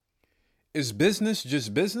Is business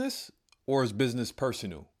just business or is business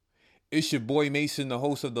personal? It's your boy Mason, the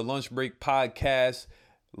host of the Lunch Break Podcast.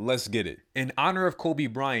 Let's get it. In honor of Kobe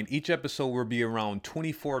Bryant, each episode will be around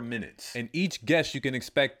 24 minutes, and each guest you can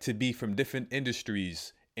expect to be from different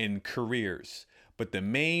industries and careers. But the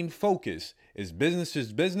main focus is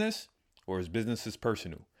business or is business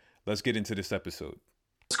personal? Let's get into this episode.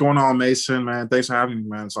 What's going on, Mason, man? Thanks for having me,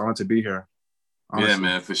 man. It's an honor to be here. Honestly. Yeah,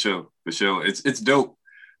 man, for sure. It's dope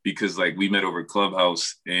because like we met over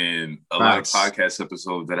Clubhouse, and a lot of podcast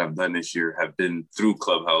episodes that I've done this year have been through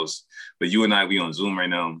Clubhouse. But you and we on Zoom right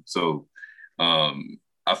now, so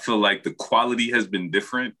I feel like the quality has been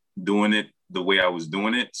different doing it the way I was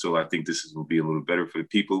doing it. So I think will be a little better for the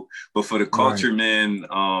people. But for the culture, right,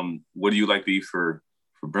 man, what do you like to eat for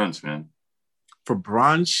brunch, man? For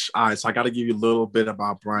brunch, so I got to give you a little bit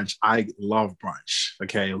about brunch. I love brunch.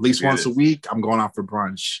 Okay, at least once a week, I'm going out for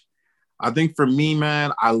brunch. I think for me,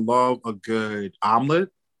 man, I love a good omelet.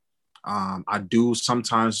 I do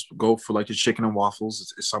sometimes go for like the chicken and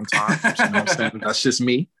waffles. Sometimes, you know what I'm saying? That's just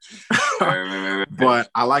me.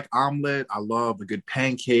 But I like omelet. I love a good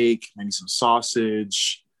pancake, maybe some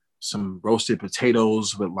sausage, some roasted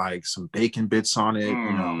potatoes with like some bacon bits on it.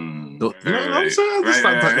 You know what I'm saying? This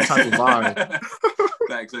type of vibe.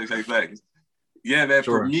 Facts. Yeah, man.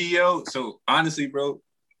 Sure. For me, yo. So honestly, bro,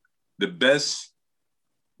 the best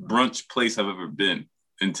brunch place I've ever been,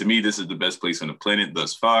 and to me, this is the best place on the planet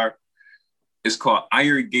thus far. It's called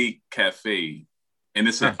Iron Gate Cafe, and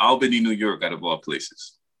it's in Albany, New York, out of all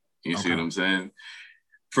places. You see what I'm saying?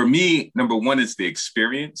 For me, number one, it's the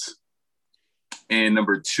experience. And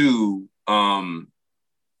number two,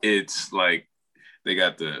 it's like they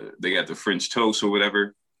got the French toast or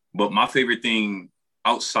whatever. But my favorite thing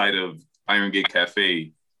outside of Iron Gate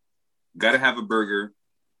Cafe, gotta have a burger,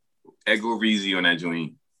 Eggo Rizzi on that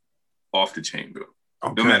joint, off the chain, bro.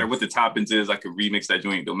 Okay. No matter what the toppings is, I could remix that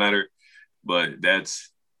joint. Don't matter. But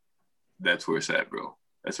that's where it's at, bro.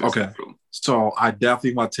 That's where it's at, bro. So I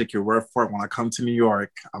definitely want to take your word for it. When I come to New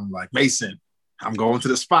York, I'm like, Mason, I'm going to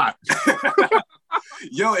the spot.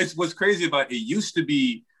 Yo, it's what's crazy about it. It used to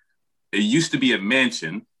be a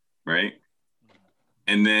mansion, right?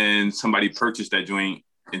 And then somebody purchased that joint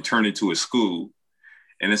and turned it to a school.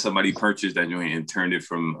 And then somebody purchased that joint and turned it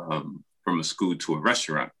from a school to a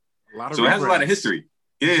restaurant. So it has a lot of history.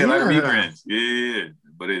 Yeah, a lot of rebrands. Yeah.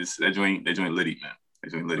 But it's that joint litty, man.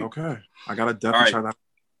 That joint litty. Okay. I gotta definitely try that.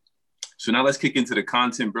 So now let's kick into the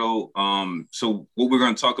content, bro. So what we're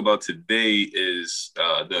going to talk about today is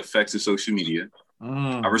the effects of social media.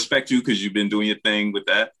 I respect you because you've been doing your thing with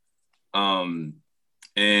that.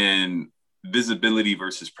 And visibility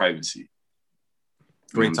versus privacy.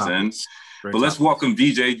 Great topic. But let's welcome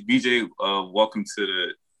VJ. VJ, welcome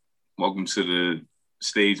to the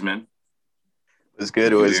stage, man. What's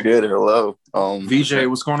good? What's good? Hello. VJ,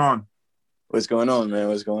 what's going on? What's going on, man?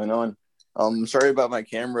 What's going on? Sorry about my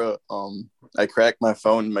camera. I cracked my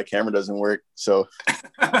phone. My camera doesn't work. So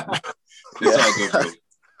it's all good, bro.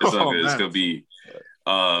 It's all good. It's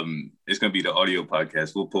gonna be the audio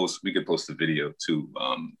podcast. We could post the video to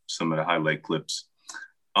some of the highlight clips.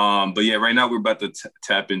 But yeah, right now we're about to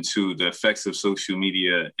tap into the effects of social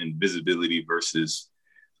media and visibility versus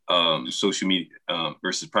social media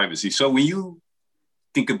versus privacy. So when you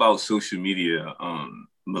think about social media,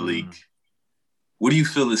 Malik, what do you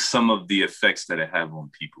feel is some of the effects that it have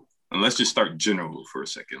on people? And let's just start general for a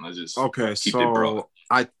second. Let's just keep it broad.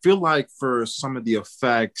 I feel like for some of the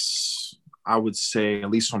effects, I would say,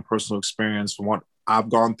 at least from personal experience, from what I've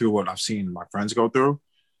gone through, what I've seen my friends go through,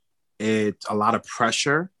 it's a lot of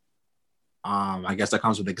pressure. I guess that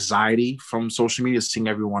comes with anxiety from social media, seeing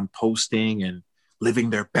everyone posting and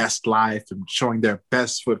living their best life and showing their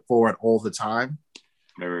best foot forward all the time.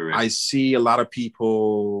 Right. I see a lot of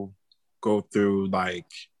people go through like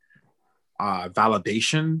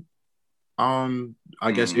validation,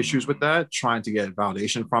 I guess issues with that, trying to get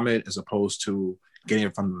validation from it as opposed to getting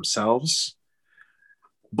it from themselves.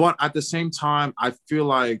 But at the same time, I feel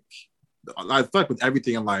like with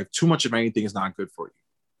everything in life, too much of anything is not good for you.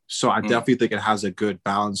 So I definitely think it has a good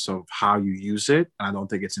balance of how you use it. And I don't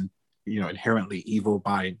think it's inherently evil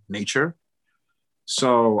by nature.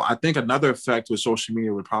 So I think another effect with social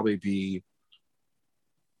media would probably be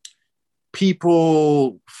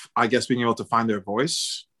people, I guess, being able to find their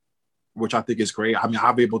voice, which I think is great. I mean,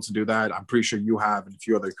 I'll be able to do that. I'm pretty sure you have and a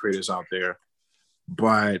few other creators out there.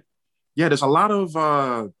 But yeah, there's a lot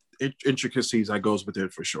of intricacies that goes with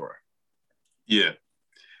it for sure. Yeah.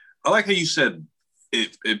 I like how you said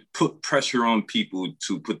it put pressure on people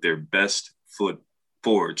to put their best foot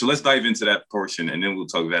forward. So let's dive into that portion and then we'll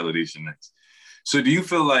talk validation next. So do you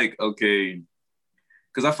feel like, okay,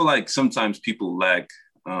 because I feel like sometimes people lack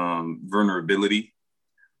vulnerability,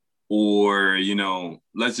 or, you know,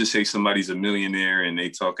 let's just say somebody's a millionaire and they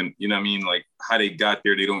talking, you know what I mean? Like how they got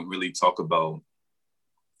there, they don't really talk about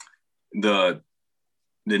the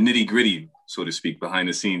nitty gritty, so to speak, behind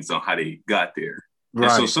the scenes on how they got there. Right.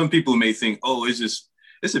 And so some people may think, oh, it's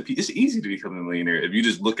easy to become a millionaire if you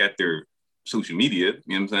just look at their social media.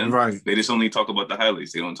 You know what I'm saying? Right. They just only talk about the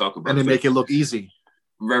highlights. They don't talk about. And they make it look easy.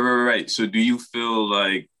 Right. So do you feel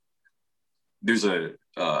like there's a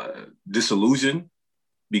disillusion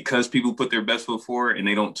because people put their best foot forward and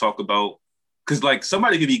they don't talk about? Because like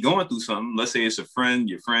somebody could be going through something. Let's say it's a friend,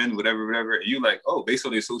 your friend, whatever. And you like, oh, based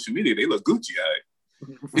on their social media, they look Gucci guy.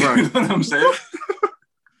 Right. You know what I'm saying?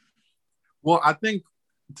 Well, I think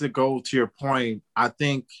to go to your point, I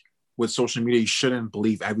think with social media, you shouldn't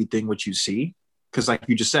believe everything what you see. Because like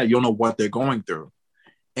you just said, you don't know what they're going through.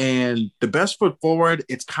 And the best foot forward,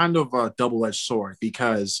 it's kind of a double-edged sword,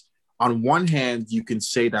 because on one hand, you can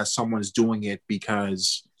say that someone's doing it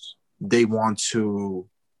because they want to,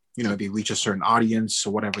 you know, maybe reach a certain audience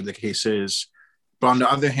or whatever the case is. But on the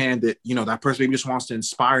other hand, that, you know, that person maybe just wants to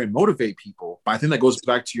inspire and motivate people. But I think that goes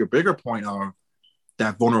back to your bigger point of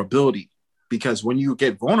that vulnerability, because when you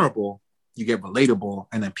get vulnerable, you get relatable,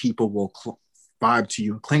 and then people will vibe to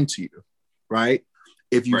you and cling to you, right?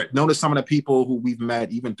 If you notice some of the people who we've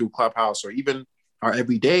met, even through Clubhouse or even our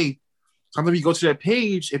everyday, sometimes you go to their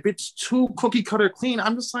page, if it's too cookie cutter clean,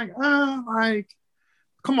 I'm just like,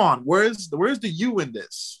 come on, where's the you in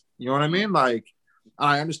this? You know what I mean? Like,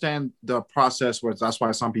 I understand the process where that's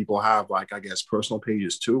why some people have, like, I guess, personal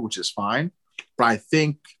pages too, which is fine. But I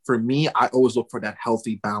think for me, I always look for that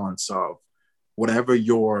healthy balance of whatever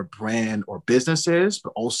your brand or business is,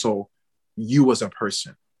 but also you as a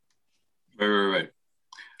person. Right.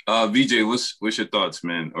 VJ, what's your thoughts,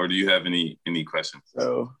 man? Or do you have any questions?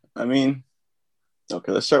 So, I mean,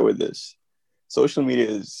 okay, let's start with this. Social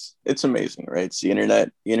media it's amazing, right? It's the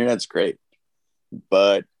internet. The internet's great.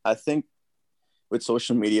 But I think with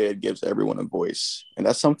social media, it gives everyone a voice. And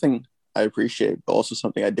that's something I appreciate, but also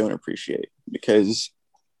something I don't appreciate, because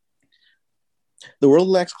the world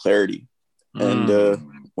lacks clarity. And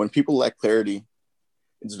when people lack clarity,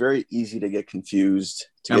 it's very easy to get confused,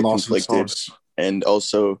 to get conflicted, and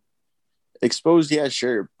also exposed. Yeah,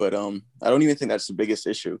 sure. But I don't even think that's the biggest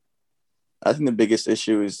issue. I think the biggest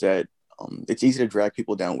issue is that it's easy to drag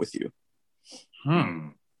people down with you.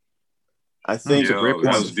 I think,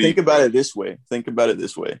 think about it this way.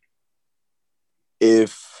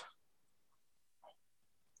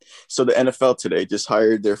 So the NFL today just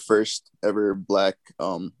hired their first ever Black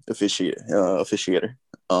officiator.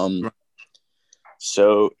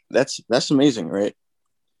 So that's amazing, right?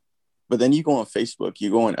 But then you go on Facebook, you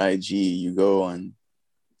go on IG, you go on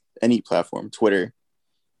any platform, Twitter.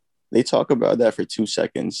 They talk about that for 2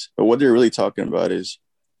 seconds, but what they're really talking about is,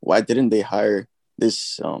 why didn't they hire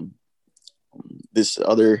this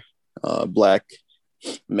other Black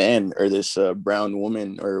man, or this brown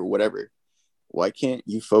woman, or whatever? Why can't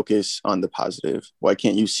you focus on the positive? Why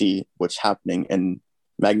can't you see what's happening and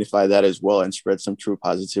magnify that as well, and spread some true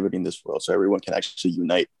positivity in this world so everyone can actually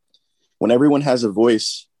unite? When everyone has a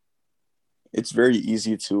voice, it's very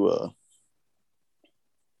easy to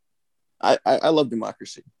I love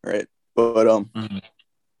democracy, right? But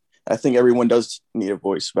I think everyone does need a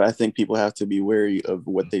voice, but I think people have to be wary of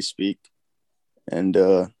what they speak. And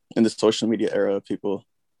in the social media era,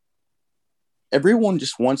 everyone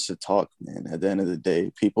just wants to talk, man. At the end of the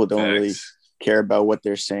day, people don't really care about what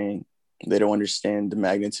they're saying. They don't understand the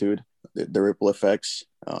magnitude, the ripple effects,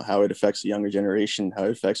 how it affects the younger generation, how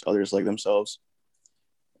it affects others like themselves.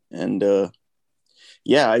 And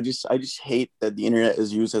I just hate that the internet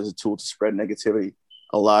is used as a tool to spread negativity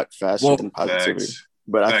a lot faster than positivity.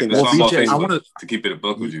 But I think that's why I'm on Facebook. To keep it a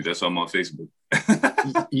buck with you, that's why I'm on Facebook.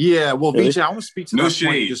 Yeah, well, really? VJ, I want to speak to no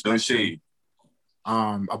shade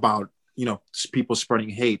about, you know, people spreading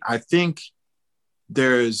hate. I think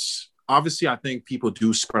I think people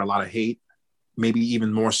do spread a lot of hate, maybe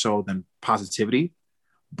even more so than positivity.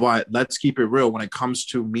 But let's keep it real. When it comes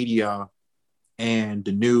to media and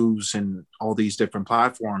the news and all these different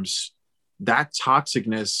platforms, that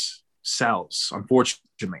toxicness sells,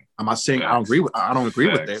 unfortunately. I'm not saying I don't agree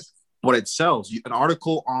with it, but it sells. An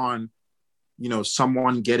article on, you know,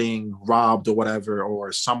 someone getting robbed or whatever,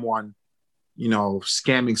 or someone, you know,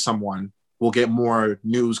 scamming someone, will get more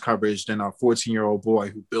news coverage than a 14-year-old boy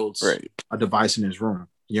who builds a device in his room.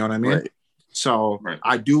 You know what I mean? So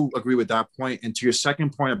I do agree with that point. And to your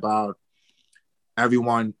second point about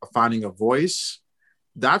everyone finding a voice,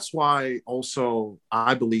 that's why also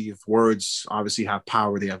I believe words obviously have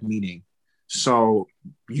power, they have meaning. So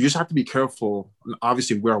you just have to be careful.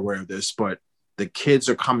 Obviously, we're aware of this, but the kids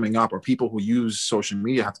are coming up, or people who use social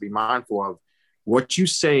media have to be mindful of what you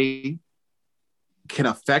say can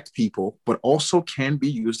affect people, but also can be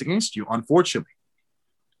used against you, unfortunately.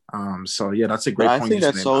 So yeah, that's a great point. I think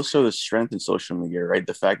that's also the strength in social media, right?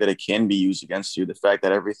 The fact that it can be used against you, the fact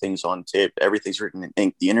that everything's on tape, everything's written in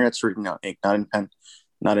ink, the internet's written on ink, not in pen,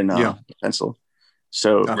 not in pencil.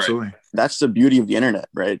 So absolutely, that's the beauty of the internet,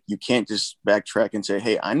 right? You can't just backtrack and say,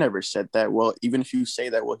 hey, I never said that. Well, even if you say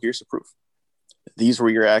that, well, here's the proof. These were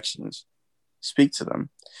your actions. Speak to them.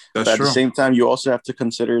 That's but at true. the same time, you also have to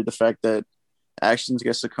consider the fact that actions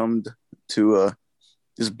get succumbed to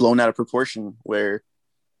just blown out of proportion, where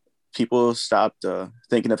people stopped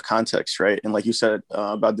thinking of context, right? And like you said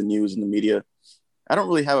about the news and the media, I don't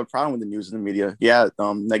really have a problem with the news and the media. Yeah,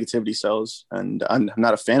 negativity sells, and I'm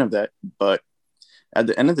not a fan of that. But at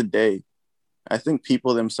the end of the day, I think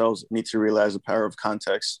people themselves need to realize the power of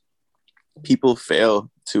context. People fail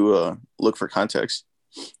to look for context.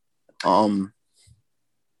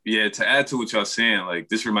 Yeah, to add to what y'all saying, like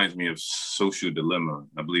this reminds me of Social Dilemma.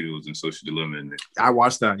 I believe it was in Social Dilemma. I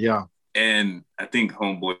watched that, yeah. And I think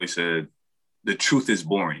Homeboy said, the truth is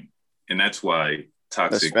boring. And that's why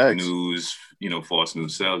toxic news, false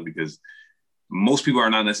news sells, because most people are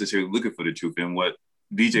not necessarily looking for the truth. And what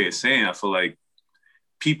VJ is saying, I feel like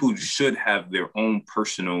people should have their own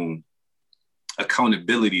personal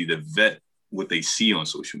accountability to vet what they see on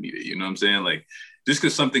social media. You know what I'm saying? Like, just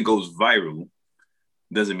because something goes viral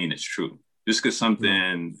doesn't mean it's true. Just because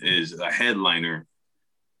something is a headliner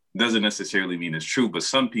doesn't necessarily mean it's true. But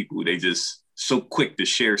some people, they just so quick to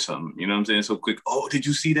share something. You know what I'm saying? So quick. Oh, did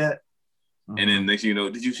you see that? And then next thing you know,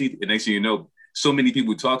 did you see? And next thing you know, so many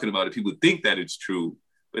people talking about it. People think that it's true,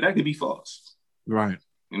 but that could be false. Right.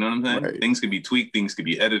 You know what I'm saying? Right. Things could be tweaked. Things could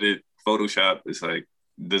be edited, Photoshop. It's like,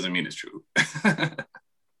 doesn't mean it's true.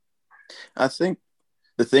 I think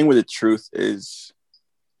the thing with the truth is,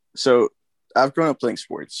 so I've grown up playing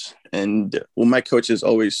sports, and what my coaches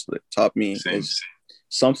always taught me is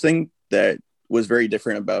something that was very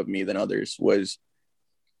different about me than others was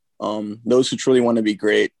those who truly want to be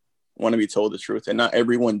great want to be told the truth, and not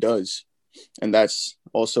everyone does. And that's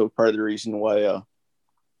also part of the reason why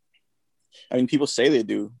people say they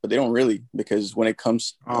do, but they don't really, because when it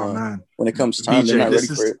comes time, BJ, they're not ready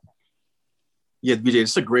for it. Yeah, BJ,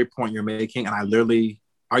 it's a great point you're making, and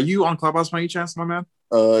are you on Clubhouse by any chance, my man?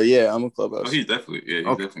 Yeah, I'm on Clubhouse. Oh, he's definitely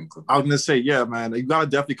Clubhouse. I was gonna say, yeah, man, you gotta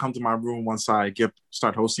definitely come to my room once I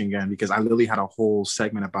start hosting again, because I literally had a whole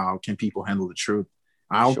segment about can people handle the truth.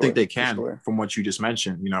 I don't think they can, from what you just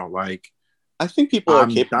mentioned. I think people are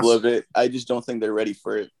capable of it. I just don't think they're ready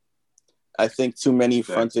for it. I think too many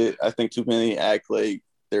front it. I think too many act like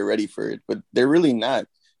they're ready for it, but they're really not.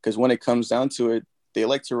 Because when it comes down to it, they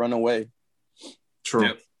like to run away. True.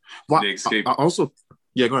 Yep. Well,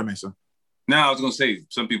 go ahead, Mason. Now, I was going to say,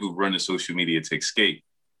 some people run to social media to escape.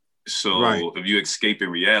 So if you escape in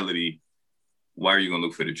reality, why are you going to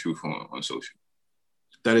look for the truth on social?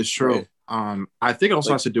 That is true. Right. I think it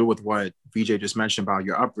also has to do with what VJ just mentioned about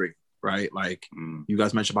your upbringing, right? Like you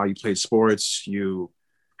guys mentioned about you played sports, you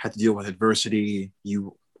had to deal with adversity,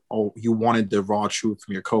 you wanted the raw truth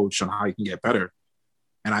from your coach on how you can get better.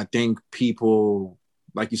 And I think people,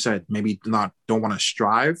 like you said, maybe don't want to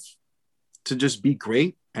strive to just be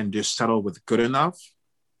great and just settle with good enough.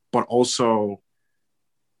 But also,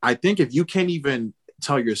 I think if you can't even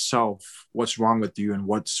tell yourself what's wrong with you and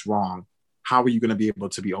what's wrong, how are you going to be able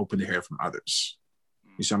to be open to hear from others?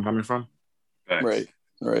 You see where I'm coming from? Facts.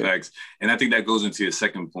 Right. Facts. And I think that goes into your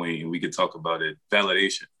second point, and we could talk about it,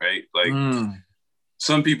 validation, right? Like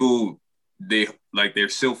some people, their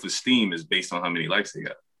self-esteem is based on how many likes they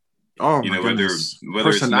got. Oh, whether it's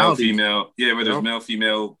male, female, whether it's male,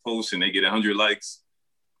 female posts and they get 100 likes.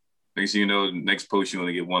 Next thing you know, next post you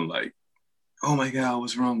only get 1 like. Oh my God,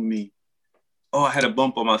 what's wrong with me? Oh, I had a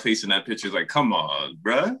bump on my face in that picture. It's like, come on,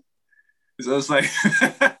 bruh. So it's like,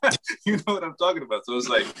 you know what I'm talking about. So it's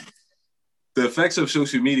like, the effects of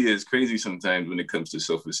social media is crazy sometimes when it comes to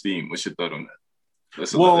self-esteem. What's your thought on that?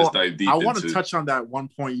 Let's dive deep. I want to touch on that one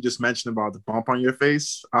point you just mentioned about the bump on your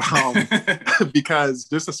face, because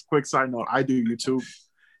just a quick side note, I do YouTube.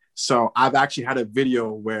 So I've actually had a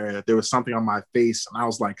video where there was something on my face and I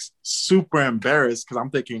was like super embarrassed because I'm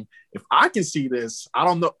thinking, if I can see this, I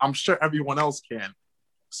don't know, I'm sure everyone else can.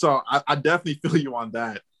 So I definitely feel you on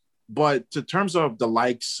that. But in terms of the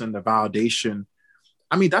likes and the validation,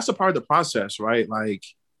 I mean, that's a part of the process, right? Like,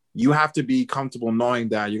 you have to be comfortable knowing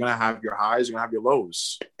that you're going to have your highs, you're going to have your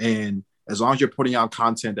lows. And as long as you're putting out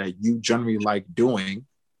content that you generally like doing,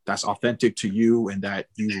 that's authentic to you and that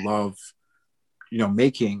you love,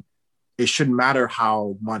 making, it shouldn't matter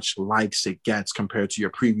how much likes it gets compared to your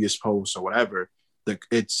previous post or whatever.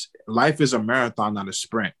 Life is a marathon, not a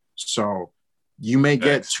sprint. So you may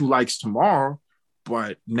get 2 likes tomorrow,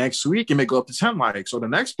 but next week it may go up to 10 likes, or the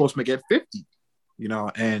next post may get 50,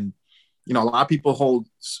 and a lot of people hold,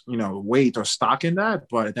 weight or stock in that,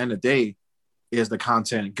 but at the end of the day, is the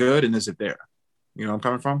content good and is it there? You know where I'm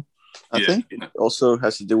coming from? I think it also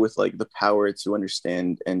has to do with like the power to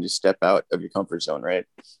understand and just step out of your comfort zone, right?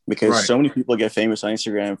 Because so many people get famous on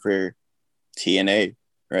Instagram for TNA,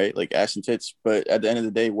 right? Like ass and tits. But at the end of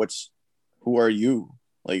the day, who are you?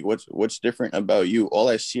 Like what's different about you? All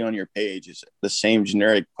I see on your page is the same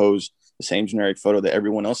generic post, the same generic photo that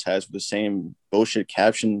everyone else has with the same bullshit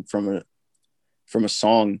caption from a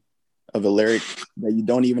song of a lyric that you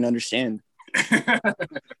don't even understand.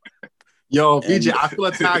 Yo, BJ, I feel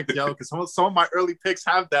attacked, yo, because some of my early picks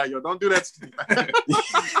have that. Yo, don't do that to me, man.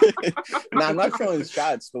 Nah, I'm not throwing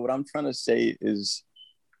shots, but what I'm trying to say is,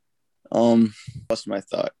 I lost my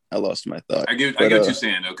thought. I get what you're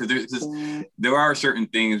saying, though, because there are certain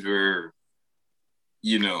things where,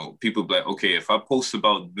 people be like, okay, if I post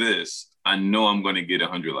about this, I know I'm going to get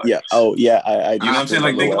 100 likes. Yeah. Oh, yeah. I you know what I'm saying?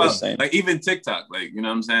 Like, think about, like, even TikTok, like, you know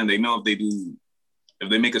what I'm saying? They know if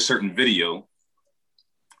they make a certain video,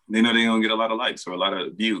 they know they're going to get a lot of likes or a lot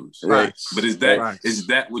of views. Right. But is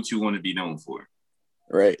that what you want to be known for?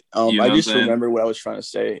 Right. I just remember what I was trying to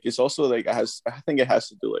say. It's also like, I think it has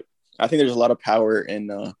to do, like, I think there's a lot of power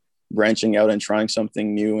in branching out and trying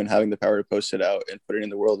something new and having the power to post it out and put it in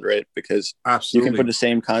the world, right? Because you can put the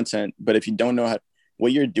same content, but if you don't know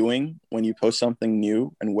what you're doing when you post something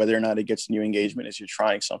new and whether or not it gets new engagement is you're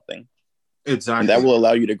trying something. Exactly. And that will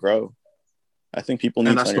allow you to grow. I think people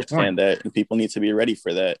need to understand that, and people need to be ready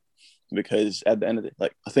for that, because at the end of it,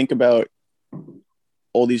 like, think about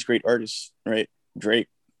all these great artists, right? Drake,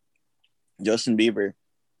 Justin Bieber,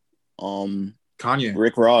 Kanye,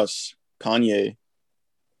 Rick Ross, Kanye,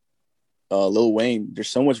 Lil Wayne. There's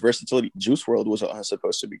so much versatility. Juice WRLD was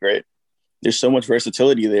supposed to be great. There's so much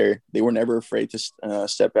versatility there. They were never afraid to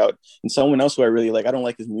step out. And someone else who I really like, I don't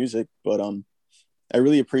like his music, but I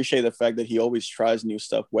really appreciate the fact that he always tries new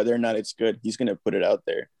stuff, whether or not it's good. He's gonna put it out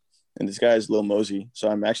there. And this guy is Lil Mosey, so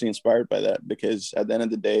I'm actually inspired by that, because at the end of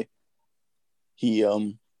the day,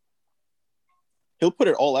 he'll put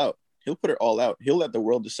it all out. He'll let the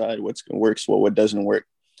world decide what works, what doesn't work.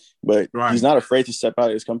 But he's not afraid to step out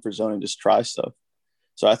of his comfort zone and just try stuff.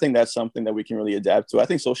 So I think that's something that we can really adapt to. I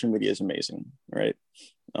think social media is amazing, right?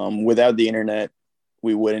 Without the internet,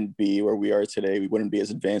 we wouldn't be where we are today. We wouldn't be as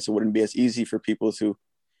advanced. It wouldn't be as easy for people to,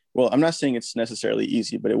 well, I'm not saying it's necessarily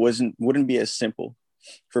easy, but it wouldn't be as simple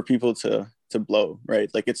for people to blow, right?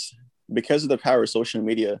 Like, it's because of the power of social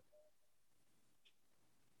media,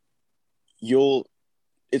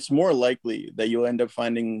 it's more likely that you'll end up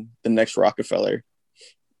finding the next Rockefeller,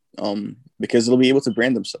 because they'll be able to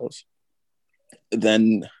brand themselves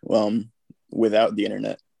than without the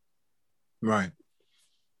internet. Right.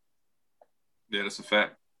 Yeah, that's a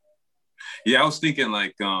fact. Yeah, I was thinking,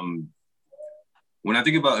 like, when I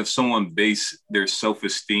think about if someone base their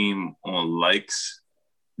self-esteem on likes,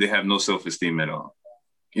 they have no self-esteem at all.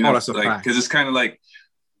 That's a like, fact. Because it's kind of like,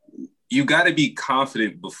 you got to be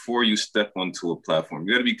confident before you step onto a platform.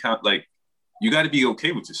 You got to be you got to be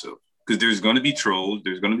okay with yourself, because there's going to be trolls.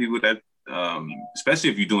 There's going to be people that, especially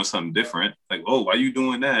if you're doing something different, like, oh, why are you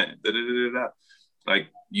doing that? Da, da, da, da, da. Like,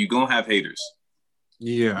 you're going to have haters.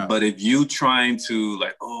 Yeah. But if you trying to,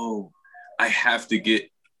 like, oh, I have to get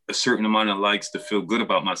a certain amount of likes to feel good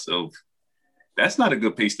about myself, that's not a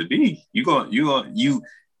good place to be.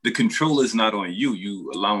 The control is not on you.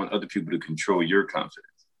 You allowing other people to control your confidence.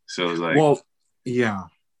 So it's like, well, yeah.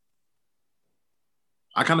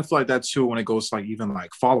 I kind of feel like that too when it goes to, like, even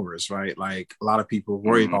like followers, right? Like, a lot of people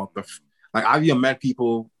worry about I've even met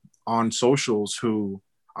people on socials who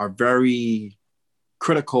are very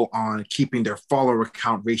critical on keeping their follower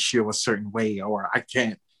count ratio a certain way, or I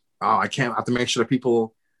have to make sure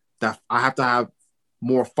that I have to have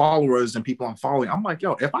more followers than people I'm following. I'm like,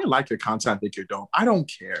 yo, if I like your content, I think you're dope. I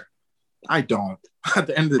don't care. I don't. At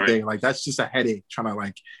the end of the day, like, that's just a headache trying to,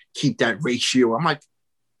 like, keep that ratio. I'm like,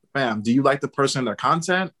 fam, do you like the person and their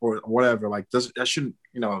content or whatever? Like, that shouldn't,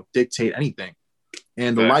 dictate anything.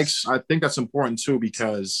 And the likes, I think that's important too,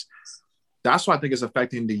 because that's what I think is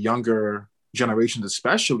affecting the younger generations,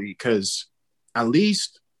 especially because at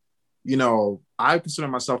least, I consider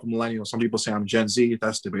myself a millennial. Some people say I'm Gen Z.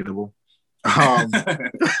 That's debatable.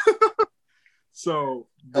 So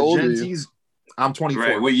the Gen Z's, I'm 24.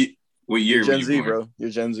 Right. What year? You're Gen Z, bro. You're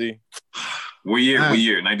Gen Z. What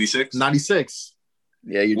year? 96? 96.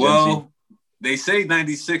 Yeah, you're Gen Z. They say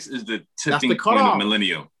 96 is the tipping point of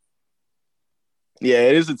millennial. Yeah,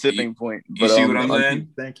 it is a tipping point. You see what I'm saying?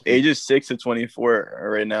 Thank you. Ages 6 to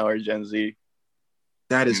 24 right now are Gen Z.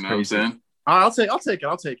 That is crazy. What I'm saying?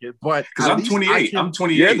 I'll take it. But because I'm 28. I'm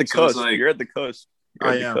 28. You're at the cusp. So like, you're at the cusp.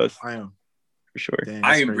 I am. For sure. Damn,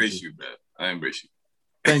 I embrace you, man. I embrace you.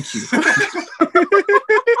 Thank you.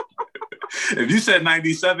 If you said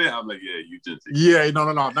 97, I'm like, yeah, you just. Yeah,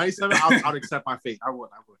 no. 97, I'd accept my fate. I would.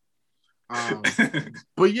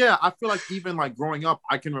 But yeah, I feel like even like growing up,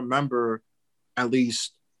 I can remember at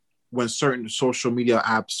least when certain social media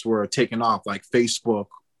apps were taken off, like Facebook.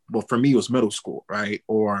 Well, for me, it was middle school, right?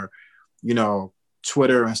 Or,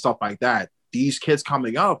 Twitter and stuff like that. These kids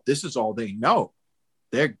coming up, this is all they know.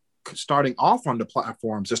 They're starting off on the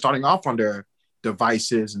platforms. They're starting off on their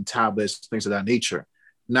devices and tablets, things of that nature.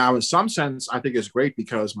 Now, in some sense, I think it's great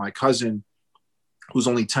because my cousin, who's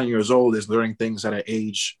only 10 years old, is learning things at an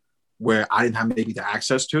age where I didn't have maybe the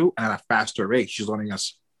access to, and at a faster rate. She's learning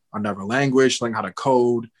another language, learning how to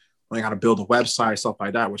code, learning how to build a website, stuff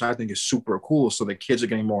like that, which I think is super cool. So the kids are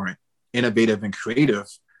getting more innovative and creative.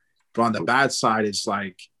 But on the bad side, it's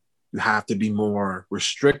like you have to be more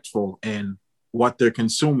restrictful in what they're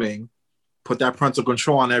consuming, put that parental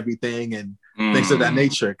control on everything and things of that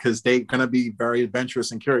nature, because they're going to be very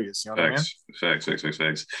adventurous and curious. You know what I mean?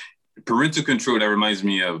 Facts. Parental control, that reminds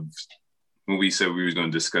me of when we said we were going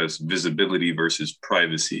to discuss visibility versus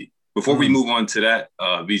privacy. Before we move on to that,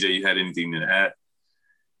 VJ, you had anything to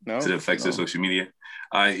add to the effects of social media?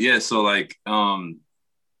 So like,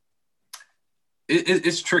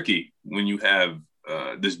 it's tricky when you have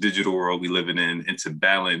this digital world we living in, and to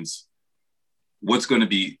balance what's going to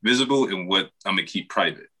be visible and what I'm going to keep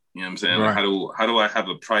private. You know what I'm saying? Right. Like how do I have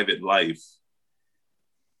a private life?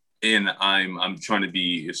 And I'm trying to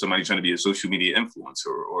be, if somebody's trying to be a social media influencer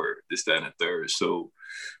or this, that, and the third. So,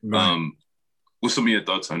 what's some of your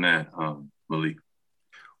thoughts on that, Malik?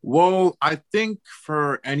 Well, I think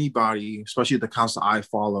for anybody, especially the accounts that I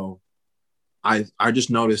follow, I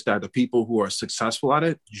just noticed that the people who are successful at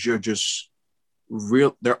it, you're just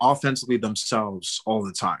they're authentically themselves all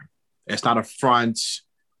the time. It's not a front,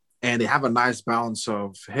 and they have a nice balance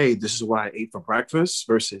of, hey, this is what I ate for breakfast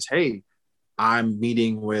versus, hey, I'm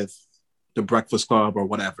meeting with the Breakfast Club or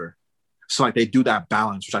whatever. So like they do that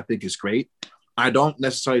balance, which I think is great. I don't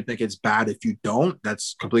necessarily think it's bad if you don't.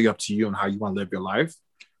 That's completely up to you and how you want to live your life.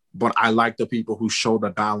 But I like the people who show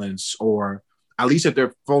the balance, or at least if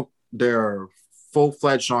they're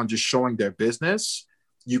full-fledged on just showing their business,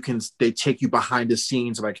 they take you behind the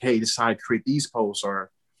scenes, like, hey, this is how I create these posts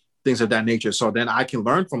or things of that nature. So then I can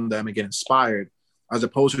learn from them and get inspired, as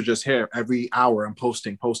opposed to just here every hour I'm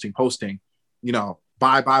posting, buy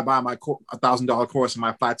my $1,000 course in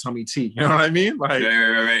my flat tummy tea. You know what I mean? Like,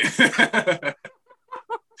 right.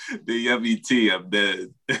 The yummy tea, I'm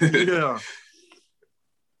dead.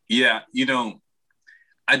 Yeah.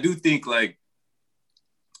 I do think like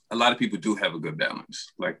a lot of people do have a good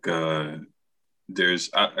balance. Like I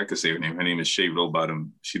could say her name. Her name is Shay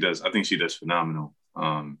Rowbottom. I think she does phenomenal.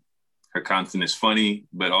 Her content is funny,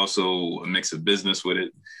 but also a mix of business with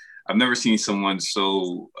it. I've never seen someone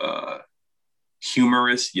so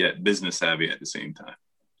humorous yet business savvy at the same time.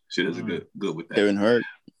 She does a good with that. Kevin Hart.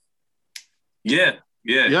 Yeah.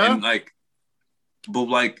 And but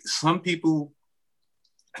like some people,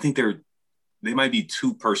 I think they might be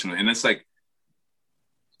too personal. And it's like,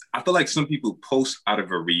 I feel like some people post out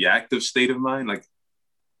of a reactive state of mind, like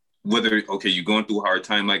whether, okay, you're going through a hard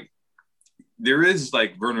time, like there is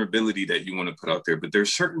like vulnerability that you want to put out there, but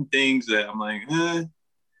there's certain things that I'm like, I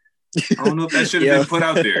don't know if that should have been put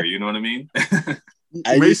out there. You know what I mean?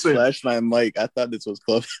 I just flashed my mic. I thought this was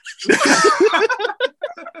Club.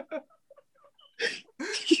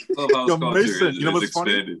 Yo, Mason, you know what's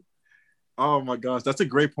funny? Oh my gosh, that's a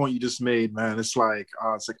great point you just made, man. It's like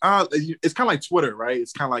it's kind of like Twitter, right?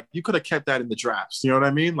 It's kind of like you could have kept that in the drafts. You know what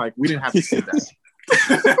I mean? Like we didn't have to say that.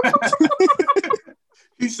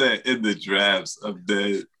 He said in the drafts of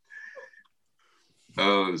dead.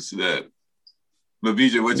 Oh snap! But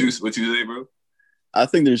BJ, what you say, bro? I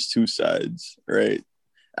think there's two sides, right?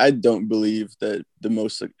 I don't believe that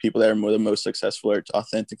the people that are the most successful are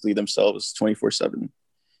authentically themselves 24/7.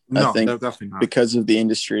 No, I think definitely not. Because of the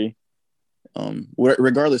industry,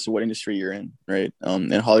 regardless of what industry you're in, right?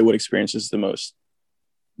 And Hollywood experiences the most.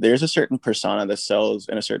 There's a certain persona that sells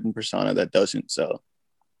and a certain persona that doesn't sell.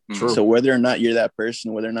 True. So whether or not you're that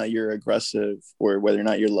person, whether or not you're aggressive, or whether or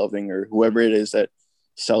not you're loving, or whoever it is that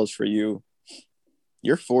sells for you,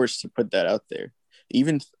 you're forced to put that out there.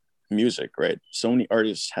 Even music, right? So many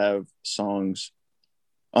artists have songs,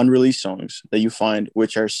 unreleased songs that you find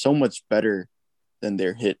which are so much better than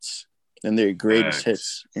their hits, than their greatest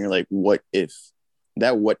hits. And you're like, what if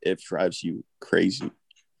that what if drives you crazy.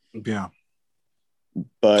 Yeah.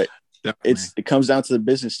 But Definitely. it comes down to the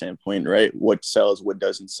business standpoint, right? What sells, what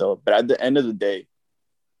doesn't sell. But at the end of the day,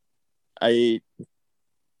 I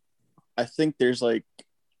think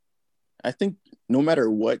no matter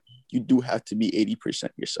what, you do have to be 80%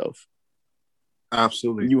 yourself.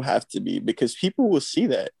 Absolutely. You have to be, because people will see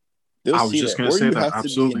that. They'll I was see just that. gonna Or say you that. have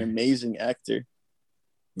Absolutely. to be an amazing actor.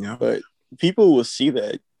 Yeah. But people will see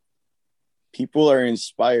that. People are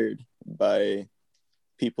inspired by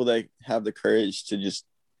people that have the courage to just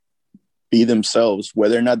be themselves,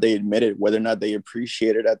 whether or not they admit it, whether or not they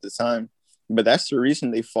appreciate it at the time. But that's the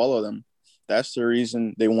reason they follow them. That's the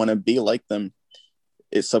reason they want to be like them.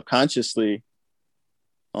 It's subconsciously,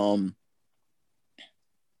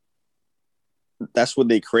 that's what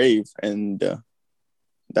they crave, and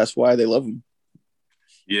that's why they love them.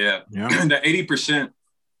 Yeah. That 80%.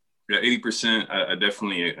 Yeah, 80%. I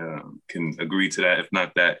definitely can agree to that. If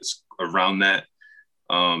not that, it's around that.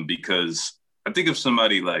 Because I think of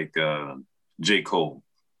somebody like J. Cole.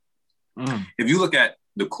 If you look at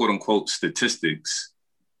the quote unquote statistics,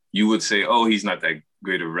 you would say, oh, he's not that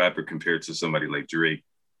great of a rapper compared to somebody like Drake.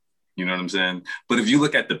 You know what I'm saying? But if you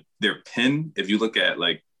look at their pen, if you look at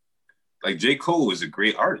like J. Cole is a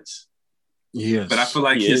great artist. Yes. But I feel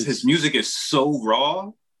like his music is so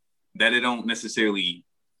raw that it don't necessarily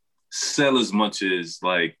sell as much as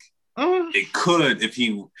like it could if he,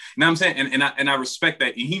 you know what I'm saying? And I respect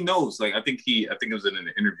that. He knows, like, I think it was in an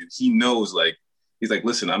interview. He knows, like, he's like,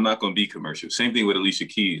 listen, I'm not going to be commercial. Same thing with Alicia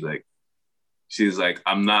Keys. Like, she's like,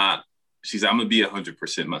 I'm going to be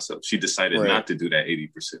 100% myself. She decided not to do that 80%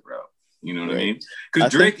 route. You know what I mean?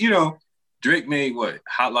 Because Drake, Drake made what?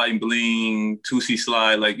 Hotline Bling, Tootsie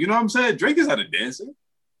Slide. Like, you know what I'm saying? Drake is not a dancer.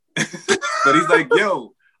 But he's like,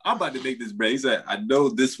 yo, I'm about to make this bread. He said, I know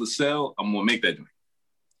this will sell. I'm going to make that joint.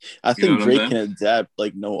 I think Drake can adapt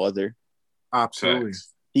like no other. Absolutely.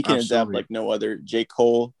 He can adapt like no other. J.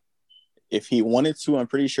 Cole, if he wanted to, I'm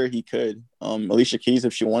pretty sure he could. Alicia Keys,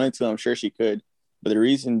 if she wanted to, I'm sure she could. But the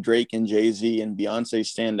reason Drake and Jay-Z and Beyonce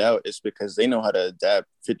stand out is because they know how to adapt.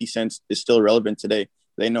 50 Cent is still relevant today.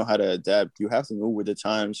 They know how to adapt. You have to move with the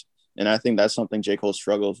times. And I think that's something J. Cole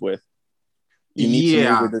struggles with. You need to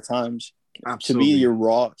move with the times. Absolutely. To be your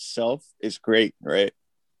raw self is great, right?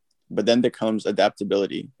 But then there comes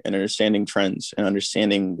adaptability and understanding trends and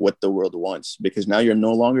understanding what the world wants, because now you're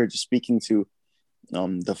no longer just speaking to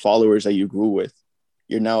the followers that you grew with.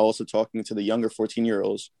 You're now also talking to the younger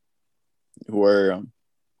 14-year-olds who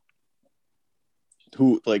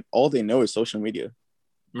like all they know is social media.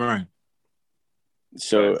 Right.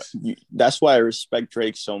 So that's why I respect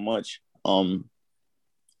Drake so much.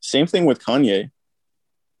 Same thing with Kanye.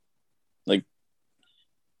 Like,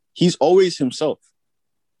 he's always himself.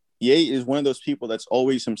 Ye is one of those people that's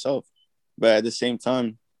always himself, but at the same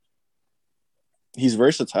time, he's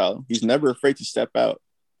versatile. He's never afraid to step out.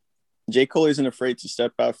 J. Cole isn't afraid to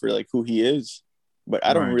step out for like who he is, but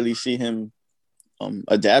I don't really see him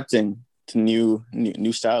adapting to new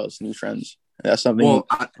styles, new trends. That's something. Well,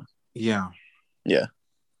 yeah.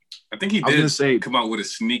 I think he did come out with a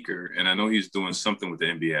sneaker, and I know he's doing something with the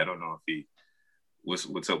NBA. I don't know if he.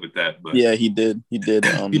 What's up with that? But yeah, he did. I think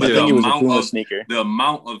it was a Puma sneaker. The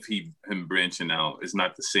amount of him branching out is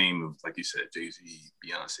not the same of, like you said, Jay-Z,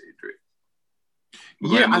 Beyonce, Drake.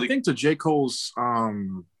 Yeah, I think to J. Cole's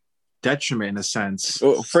detriment in a sense.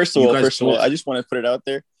 Well, first of all, I just want to put it out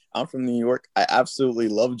there. I'm from New York. I absolutely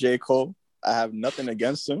love J. Cole. I have nothing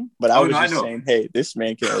against him, but I was just saying, hey, this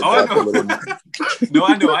man can adapt a little more. No,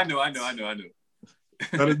 I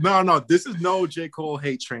know. No, this is no J. Cole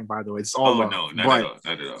hate train, by the way. It's all not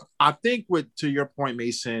at all. I think to your point,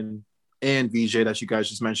 Mason and VJ, that you guys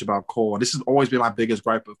just mentioned about Cole, this has always been my biggest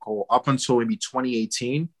gripe of Cole up until maybe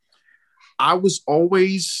 2018. I was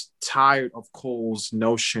always tired of Cole's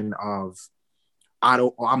notion of you're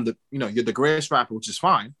the greatest rapper, which is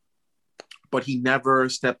fine, but he never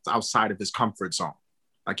stepped outside of his comfort zone.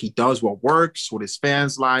 Like, he does what works, what his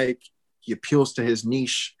fans like, he appeals to his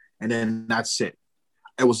niche, and then that's it.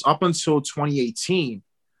 It was up until 2018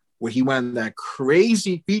 where he went on that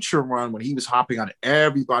crazy feature run when he was hopping on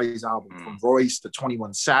everybody's album, from Royce to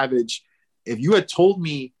 21 Savage. If you had told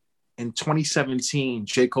me in 2017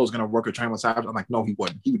 J. Cole's going to work with 21 Savage, I'm like, no, he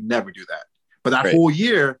wouldn't. He would never do that. But that whole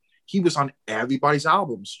year, he was on everybody's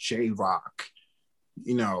albums, J-Rock,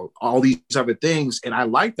 all these other things. And I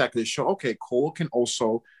like that because it showed, okay, Cole can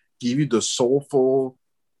also give you the soulful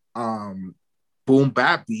boom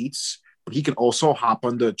bap beats, but he can also hop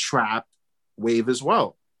on the trap wave as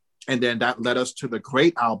well. And then that led us to the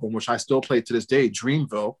great album, which I still play to this day,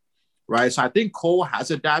 Dreamville, right? So I think Cole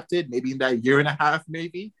has adapted maybe in that year and a half,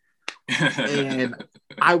 maybe. And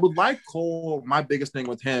I would like Cole. My biggest thing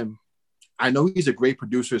with him, I know he's a great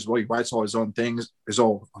producer as well. He writes all his own things, his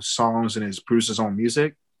own songs, and he produces his own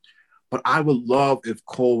music. But I would love if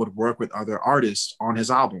Cole would work with other artists on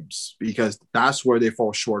his albums, because that's where they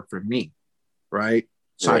fall short for me, right?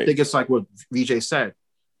 So I think it's like what VJ said.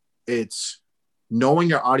 It's knowing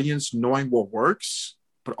your audience, knowing what works,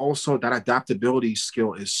 but also that adaptability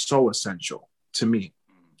skill is so essential to me.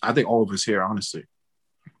 I think all of us here, honestly.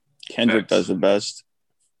 Kendrick does the best.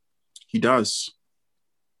 He does.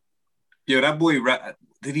 Yo, that boy rap.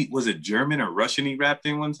 Was it German or Russian he rapped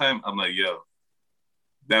in one time? I'm like, yo,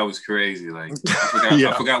 that was crazy. Like,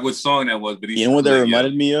 I forgot what song that was, but you know what that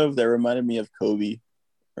reminded me of? That reminded me of Kobe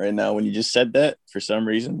right now when you just said that for some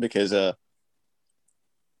reason, because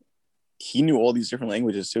he knew all these different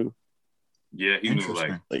languages too. Yeah, he knew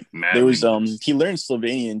like there was he learned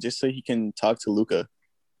Slovenian just so he can talk to Luka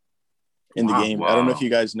in the game. Wow. I don't know if you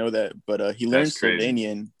guys know that, but he learned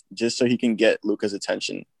Slovenian just so he can get Luka's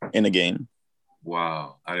attention in the game.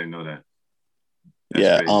 Wow, I didn't know that.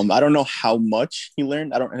 That's crazy. I don't know how much he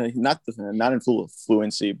learned. I don't not in full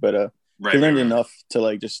fluency, but he learned enough to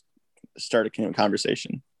like just start a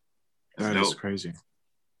conversation. That is crazy.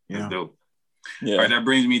 Yeah. That's dope. Yeah. All right, that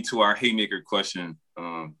brings me to our haymaker question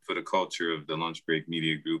for the culture of the Lunch Break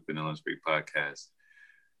Media Group and the Lunch Break Podcast.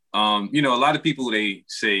 You know, a lot of people, they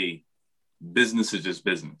say business is just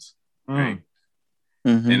business, right?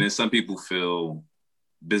 Mm-hmm. And then some people feel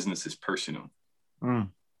business is personal.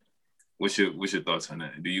 What's your thoughts on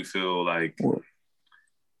that? Do you feel like,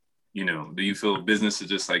 you know, do you feel business is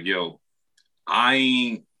just like, yo,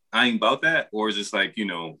 I ain't about that? Or is it like, you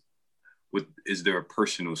know, is there a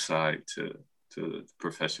personal side to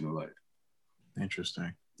professional life?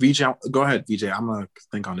 Interesting. VJ, go ahead, VJ. I'm gonna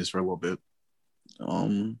think on this for a little bit.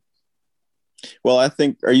 Well, I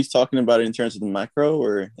think, are you talking about it in terms of the macro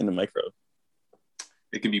or in the micro?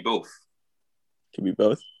 It can be both. Could be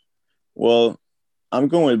both. Well, I'm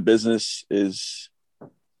going with business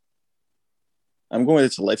I'm going with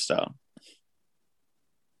it's a lifestyle.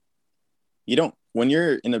 When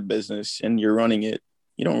you're in a business and you're running it,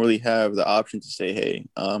 you don't really have the option to say, hey,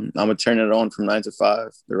 I'm going to turn it on from 9 to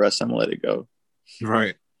 5. The rest, I'm going to let it go.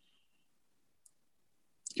 Right.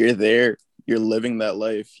 You're there. You're living that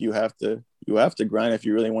life. You have to grind if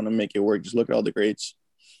you really want to make it work. Just look at all the greats.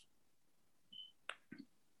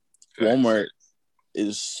 Walmart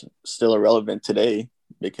is still irrelevant today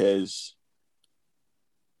because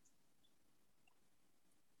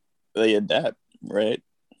they adapt, right?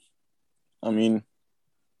 I mean,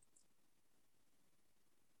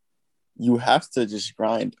 you have to just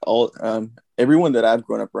grind. Everyone that I've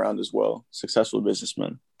grown up around as well, successful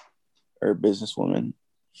businessmen or businesswomen,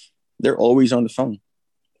 they're always on the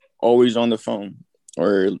phone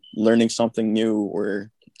or learning something new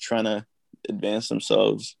or trying to advance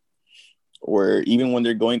themselves. Or even when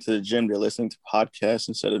they're going to the gym, they're listening to podcasts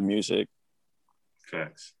instead of music.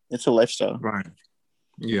 Facts. It's a lifestyle. Right.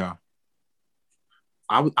 Yeah.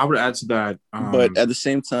 I would add to that. But at the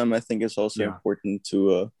same time, I think it's also important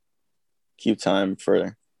to keep time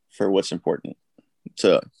for what's important,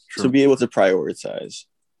 to be able to prioritize.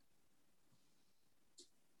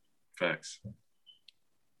 Facts.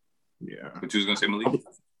 Yeah. What you was going to say, Malik?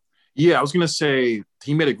 Yeah, I was going to say,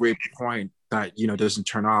 he made a great point that, you know, doesn't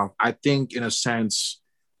turn off. I think in a sense,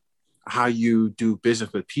 how you do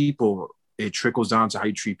business with people, it trickles down to how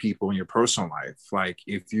you treat people in your personal life. Like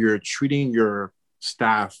if you're treating your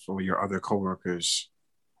staff or your other coworkers,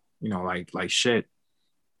 you know, like shit,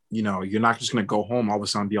 you know, you're not just going to go home all of a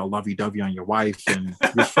sudden be all lovey-dovey on your wife and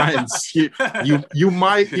your friends. You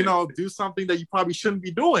might, you know, do something that you probably shouldn't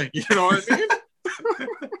be doing. You know what I mean?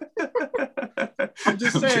 I'm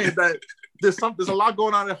just saying that there's a lot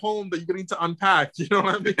going on at home that you need to unpack. You know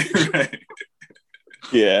what I mean?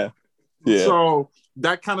 Yeah. So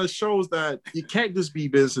that kind of shows that you can't just be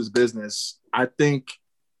business. I think,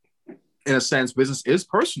 in a sense, business is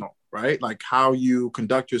personal, right? Like how you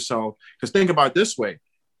conduct yourself. Because think about it this way: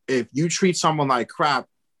 if you treat someone like crap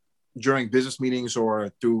during business meetings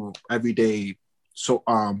or through everyday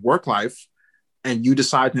work life, and you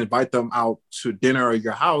decide to invite them out to dinner at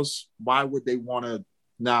your house, why would they want to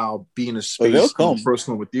now be in a space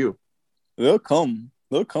personal with you? They'll come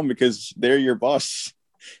because they're your boss.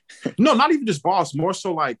 No, not even just boss, more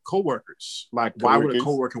so like coworkers. Like, why would a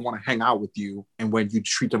coworker want to hang out with you and when you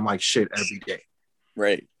treat them like shit every day?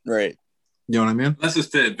 Right. You know what I mean? That's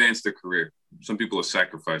just to advance their career. Some people will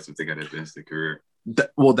sacrifice if they got to advance their career.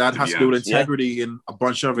 That has to do with integrity and a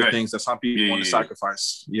bunch of other things that some people want to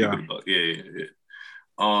sacrifice. Yeah.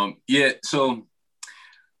 So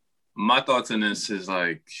my thoughts on this is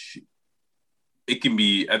like, it can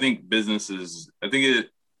be, I think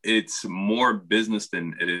it's more business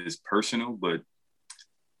than it is personal, but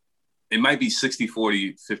it might be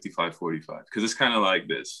 60-40, 55-45. Because it's kind of like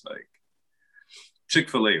this, like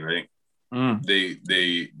Chick-fil-A, right?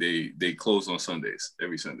 They close on Sundays,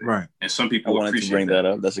 every Sunday. Right. And some people I wanted to bring that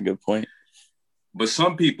up. That's a good point. But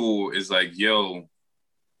some people is like, yo,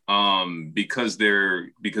 because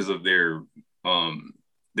of their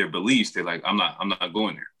beliefs, they're like, I'm not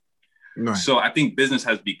going there. Right. So I think business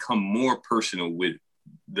has become more personal with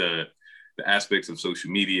the aspects of social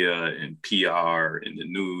media and PR and the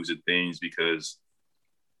news and things, because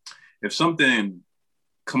if something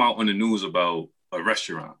come out on the news about a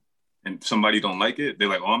restaurant and somebody don't like it, they're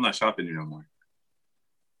like, oh, I'm not shopping here no more.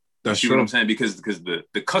 That's true. What I'm saying? Because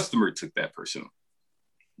the customer took that personal.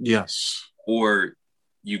 Yes. Or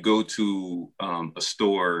you go to a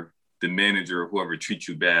store, the manager or whoever treats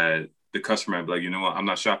you bad, the customer might be like, you know what, I'm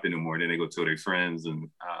not shopping anymore. And then they go tell their friends, and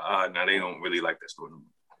now they don't really like that store no more.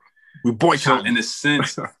 We boycott. So in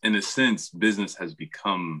a sense, business has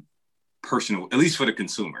become personal, at least for the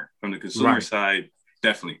consumer. From the consumer side,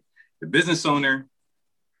 definitely. The business owner,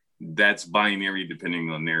 that's binary depending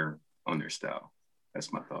on their style.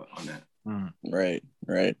 That's my thought on that. Right.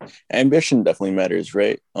 Ambition definitely matters,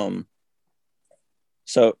 right?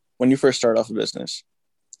 So when you first start off a business,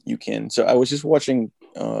 you can. So I was just watching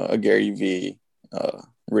a Gary Vee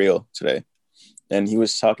reel today, and he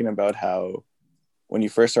was talking about how when you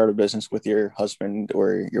first start a business with your husband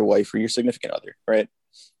or your wife or your significant other, right?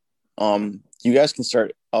 You guys can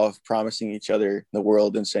start off promising each other the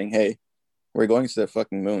world and saying, hey, we're going to the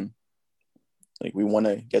fucking moon. Like, we want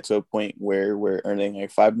to get to a point where we're earning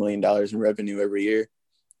like $5 million in revenue every year,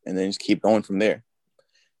 and then just keep going from there.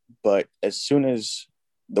 But as soon as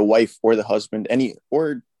the wife or the husband,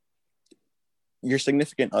 or your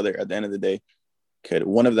significant other at the end of the day,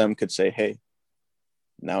 one of them could say, hey,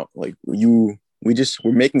 now like we're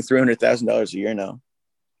making $300,000 a year now.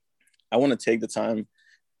 I want to take the time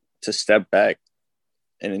to step back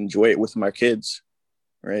and enjoy it with my kids,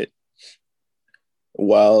 right?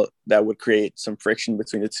 While that would create some friction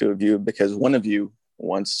between the two of you, because one of you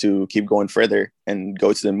wants to keep going further and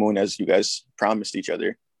go to the moon as you guys promised each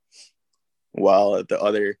other, while the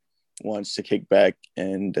other wants to kick back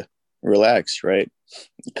and relax, right?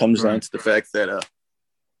 It comes down to the fact that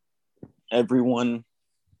everyone,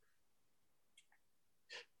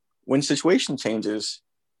 when situation changes,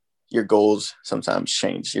 your goals sometimes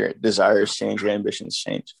change, your desires change, your ambitions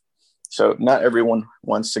change. So not everyone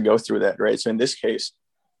wants to go through that, right? So in this case,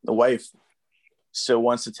 the wife still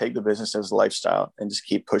wants to take the business as a lifestyle and just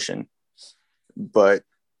keep pushing. But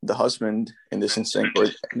the husband, in this instance, or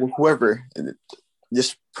whoever,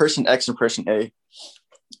 this person X and person A,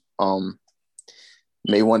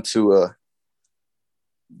 may want to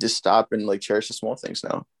just stop and like cherish the small things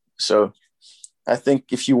now. So I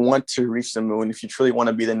think if you want to reach the moon, if you truly want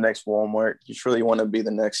to be the next Walmart, you truly want to be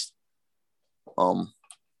the next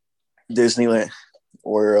Disneyland,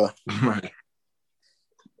 or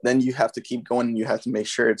then you have to keep going and you have to make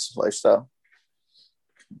sure it's lifestyle.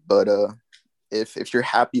 But if you're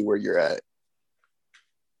happy where you're at,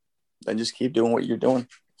 then just keep doing what you're doing.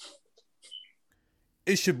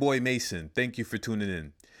 It's your boy Mason. Thank you for tuning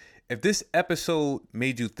in. If this episode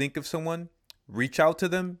made you think of someone, reach out to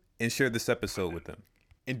them and share this episode with them.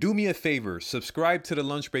 And do me a favor, subscribe to the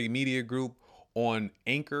Lunch Break Media Group on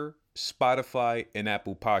Anchor, Spotify, and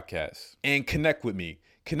Apple Podcasts. And connect with me.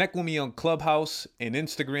 Connect with me on Clubhouse and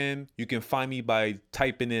Instagram. You can find me by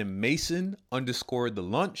typing in Mason_the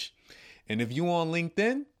lunch. And if you on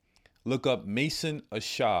LinkedIn, look up Mason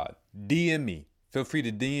Ashad. DM me. Feel free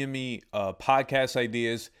to DM me podcast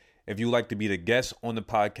ideas. If you like to be the guest on the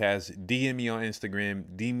podcast, DM me on Instagram,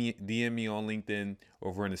 DM me on LinkedIn,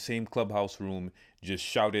 or if we're in the same Clubhouse room, just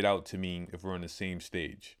shout it out to me if we're on the same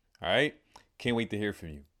stage. All right? Can't wait to hear from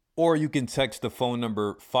you. Or you can text the phone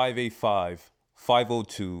number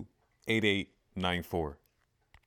 585-502-8894.